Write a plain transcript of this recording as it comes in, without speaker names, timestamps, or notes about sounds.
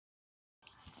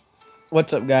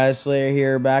What's up, guys? Slayer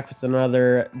here, back with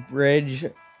another Bridge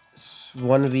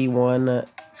 1v1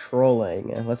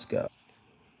 trolling. Let's go.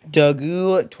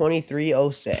 Dagu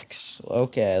 2306.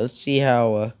 Okay, let's see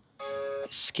how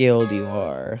skilled you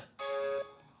are.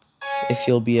 If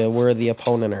you'll be a worthy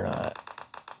opponent or not.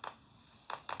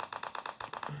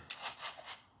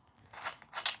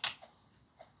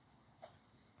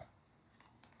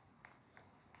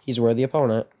 He's a worthy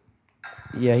opponent.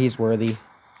 Yeah, he's worthy.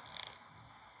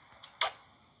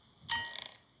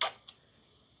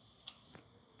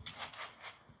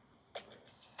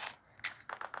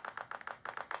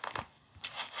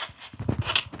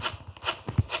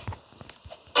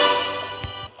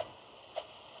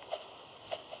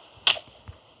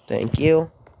 Thank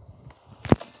you.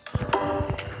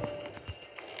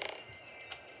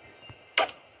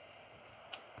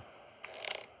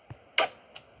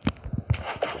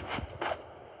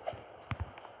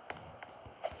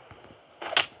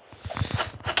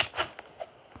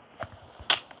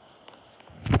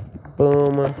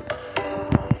 Boom.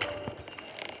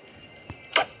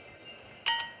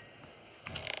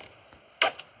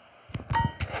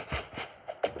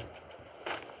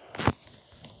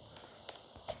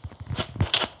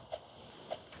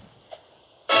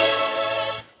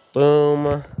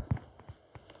 Boom.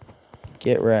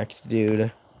 Get wrecked,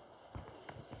 dude.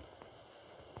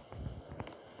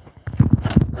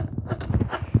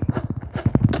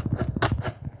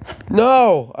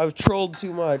 No! I've trolled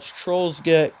too much. Trolls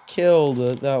get killed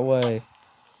that way.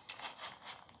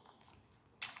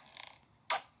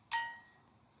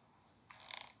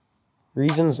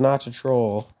 Reasons not to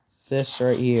troll. This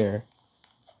right here.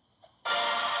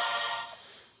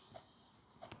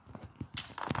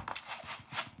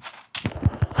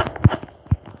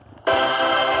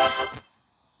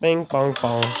 Bing, bong,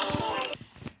 bong.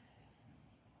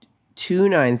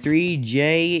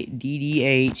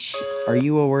 293JDDH. Are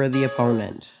you a worthy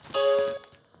opponent?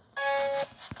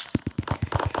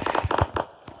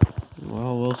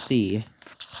 Well, we'll see.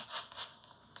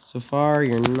 So far,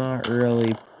 you're not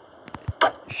really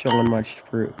showing much to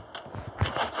prove.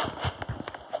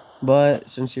 But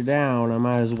since you're down, I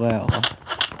might as well.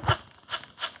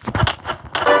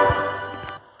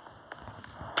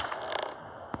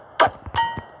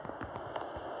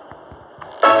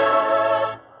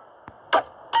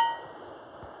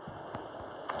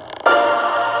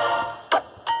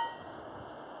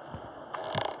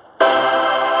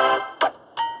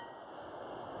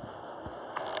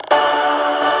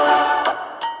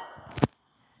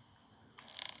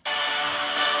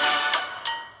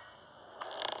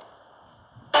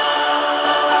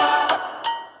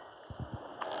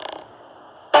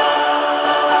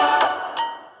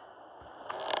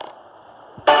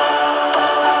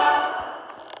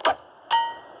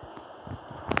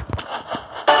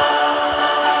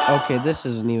 Okay, this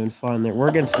isn't even fun. We're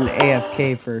against an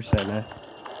AFK person.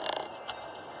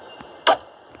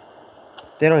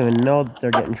 They don't even know that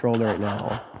they're getting trolled right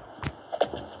now.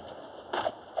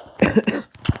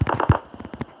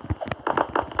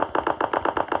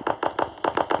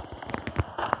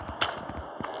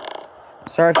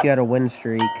 Sorry if you had a win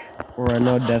streak, or a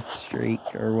no-death streak,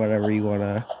 or whatever you want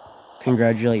to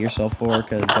congratulate yourself for,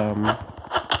 because,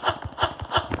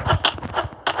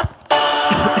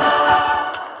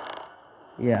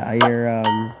 yeah,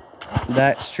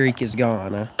 that streak is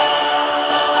gone.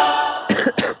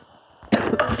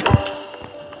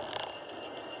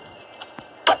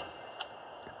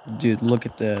 Dude, look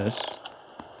at this.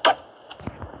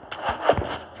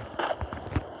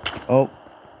 Oh.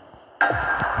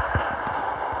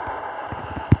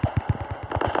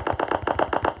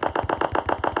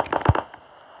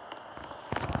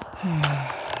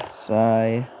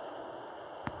 Sigh.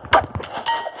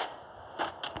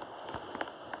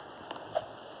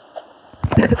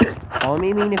 Call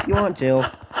me mean if you want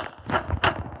to.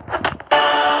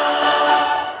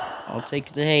 I'll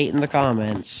take the hate in the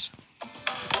comments.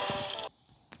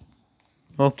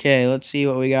 Okay, let's see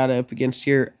what we got up against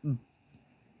here.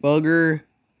 Bugger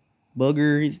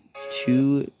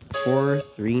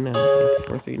 2439.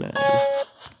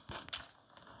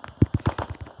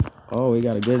 Oh, we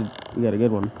got a good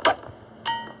one.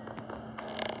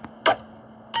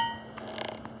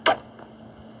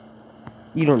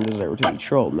 You don't deserve to be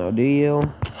trolled now, do you?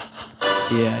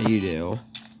 Yeah, you do.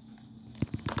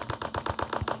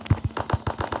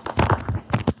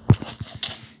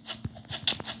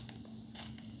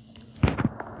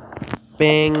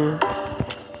 Bing.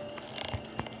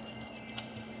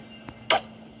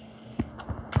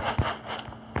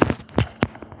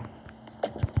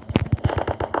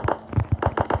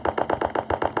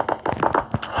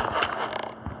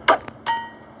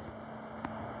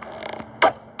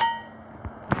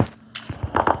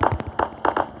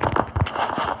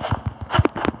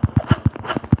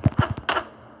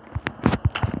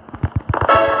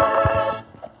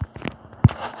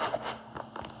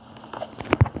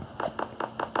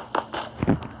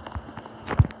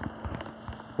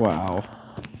 Wow.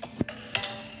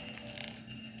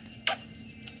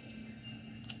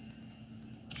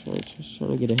 Just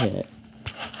trying to get a hit.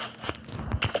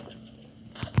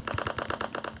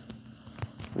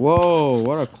 Whoa,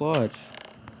 what a clutch.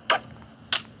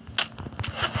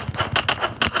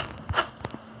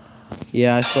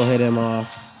 Yeah, I still hit him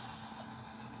off.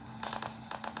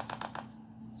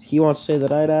 He wants to say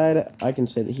that I died. I can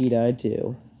say that he died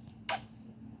too.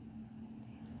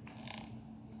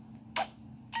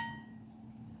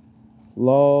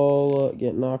 Lol,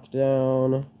 get knocked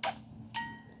down.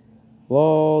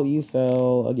 Lol, you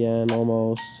fell again,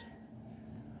 almost.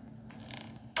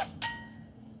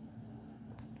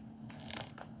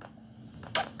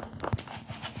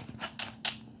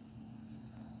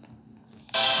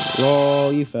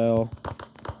 Lol, you fell.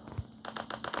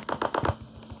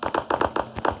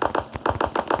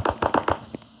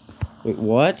 Wait,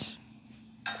 what?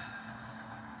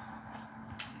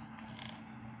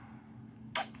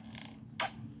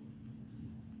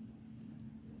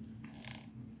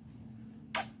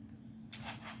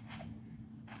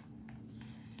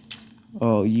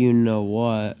 Oh, you know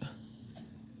what?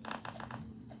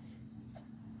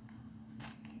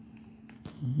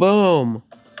 Boom!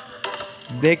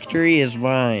 Victory is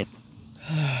mine.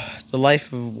 The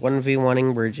life of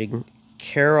 1v1ing bridging.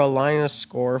 Carolina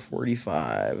score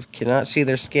 45. Cannot see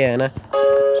their skin,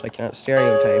 so I cannot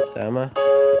stereotype them.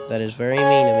 That is very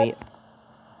mean of me.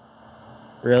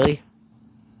 Really?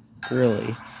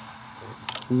 Really?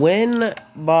 Win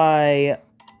by...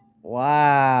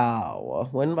 Wow.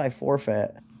 Win by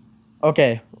forfeit.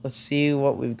 Okay, let's see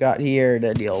what we've got here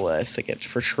to deal with against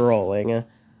for trolling.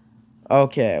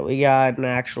 Okay, we got an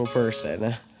actual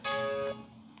person.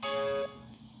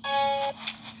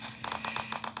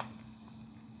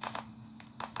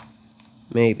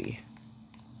 Maybe.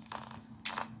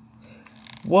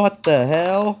 What the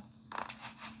hell?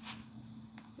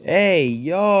 Hey,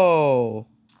 yo!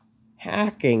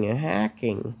 Hacking.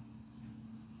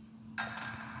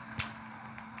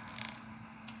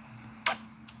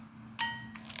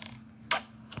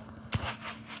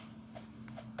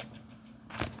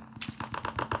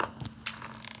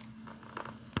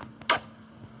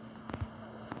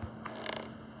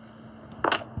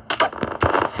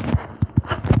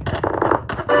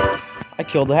 I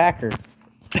killed the hacker.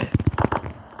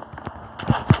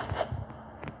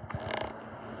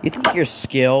 You think you're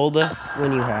skilled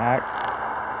when you hack?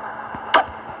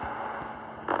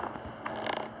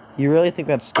 You really think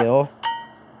that's skill?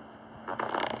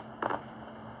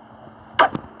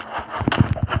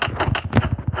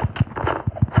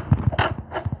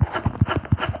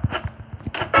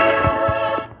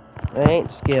 I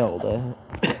ain't skilled.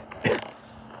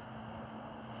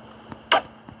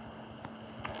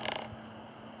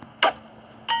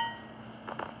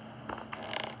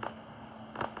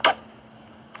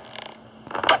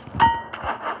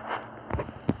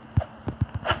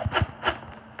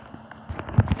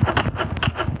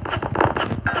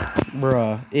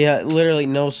 Bruh. Yeah, literally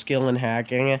no skill in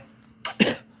hacking.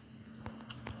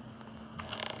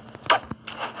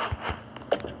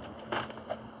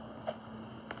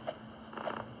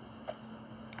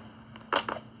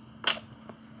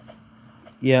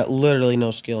 Yeah, literally no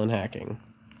skill in hacking.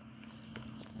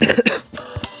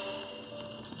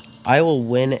 I will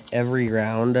win every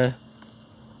round.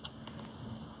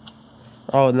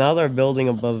 Oh, now they're building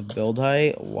above build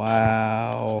height?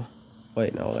 Wow.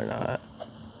 Wait, no, they're not.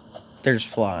 They're just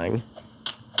flying.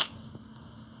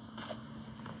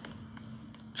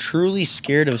 Truly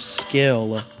scared of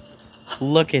skill.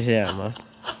 Look at him.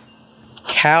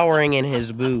 Cowering in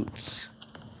his boots.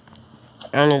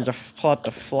 I need to pull out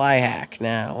the fly hack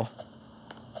now.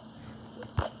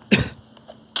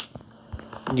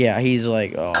 Yeah, he's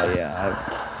like, oh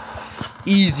yeah,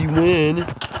 easy win.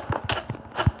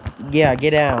 Yeah,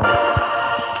 get down.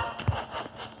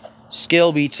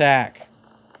 Skill beats hack.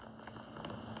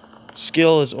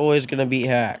 Skill is always gonna beat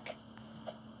hack.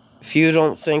 If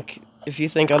you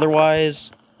think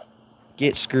otherwise,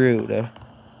 get screwed.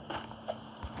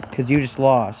 Cause you just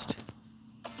lost.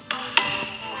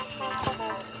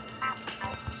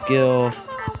 Skill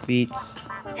beats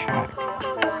hack.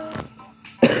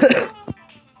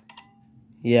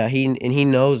 Yeah, he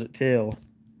knows it too.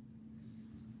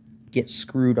 Get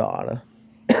screwed on.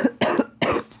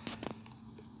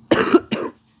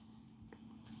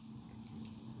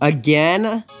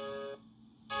 Again?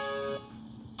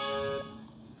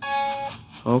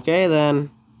 Okay then.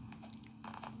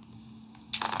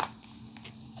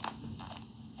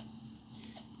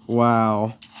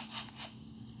 Wow.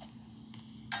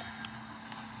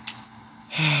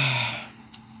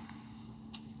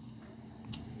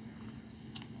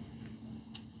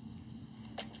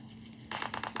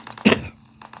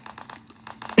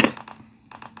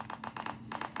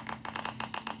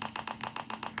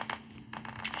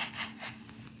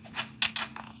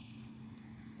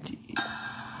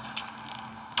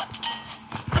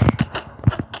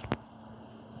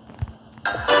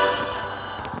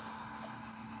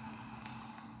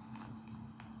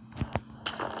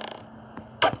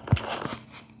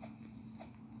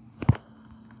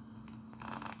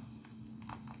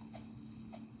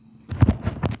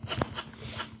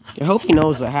 I hope he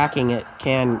knows that hacking it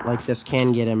like this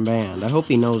can get him banned. I hope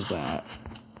he knows that.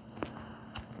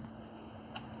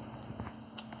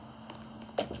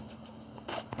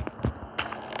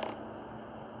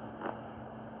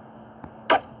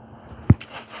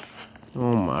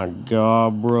 Oh my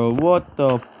god, bro. What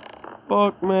the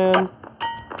fuck, man?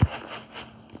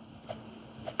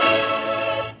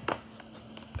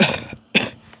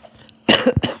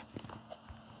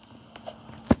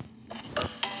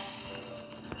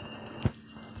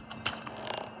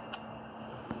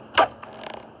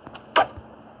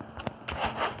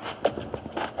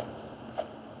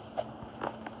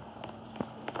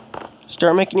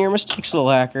 Start making your mistakes,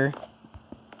 little hacker.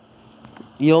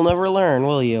 You'll never learn,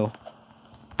 will you?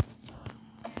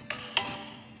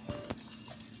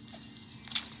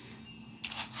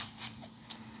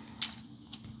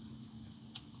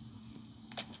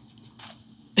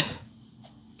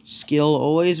 Skill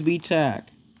always beats hack.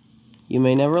 You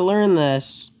may never learn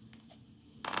this,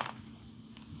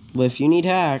 but if you need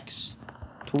hacks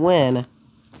to win,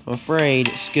 I'm afraid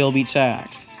skill beats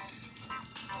hack.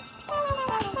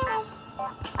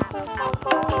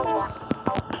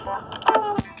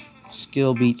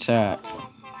 Skill beats hack.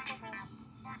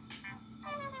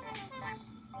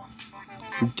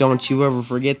 Don't you ever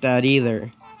forget that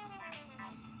either.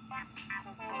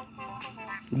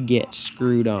 Get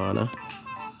screwed on.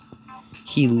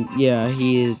 He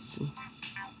is.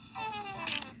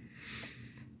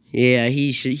 Yeah,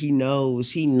 he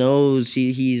knows. He knows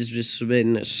he's just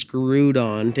been screwed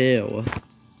on too.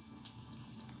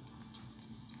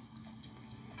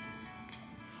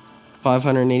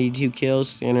 582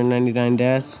 kills, 399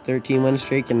 deaths, 13 win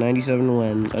streak, and 97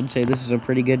 wins. I'd say this is a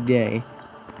pretty good day.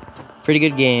 Pretty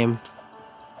good game.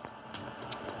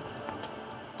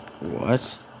 What?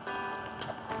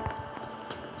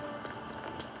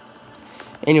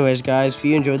 Anyways, guys, if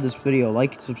you enjoyed this video,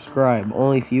 like and subscribe.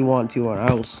 Only if you want to, and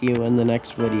I will see you in the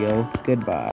next video. Goodbye.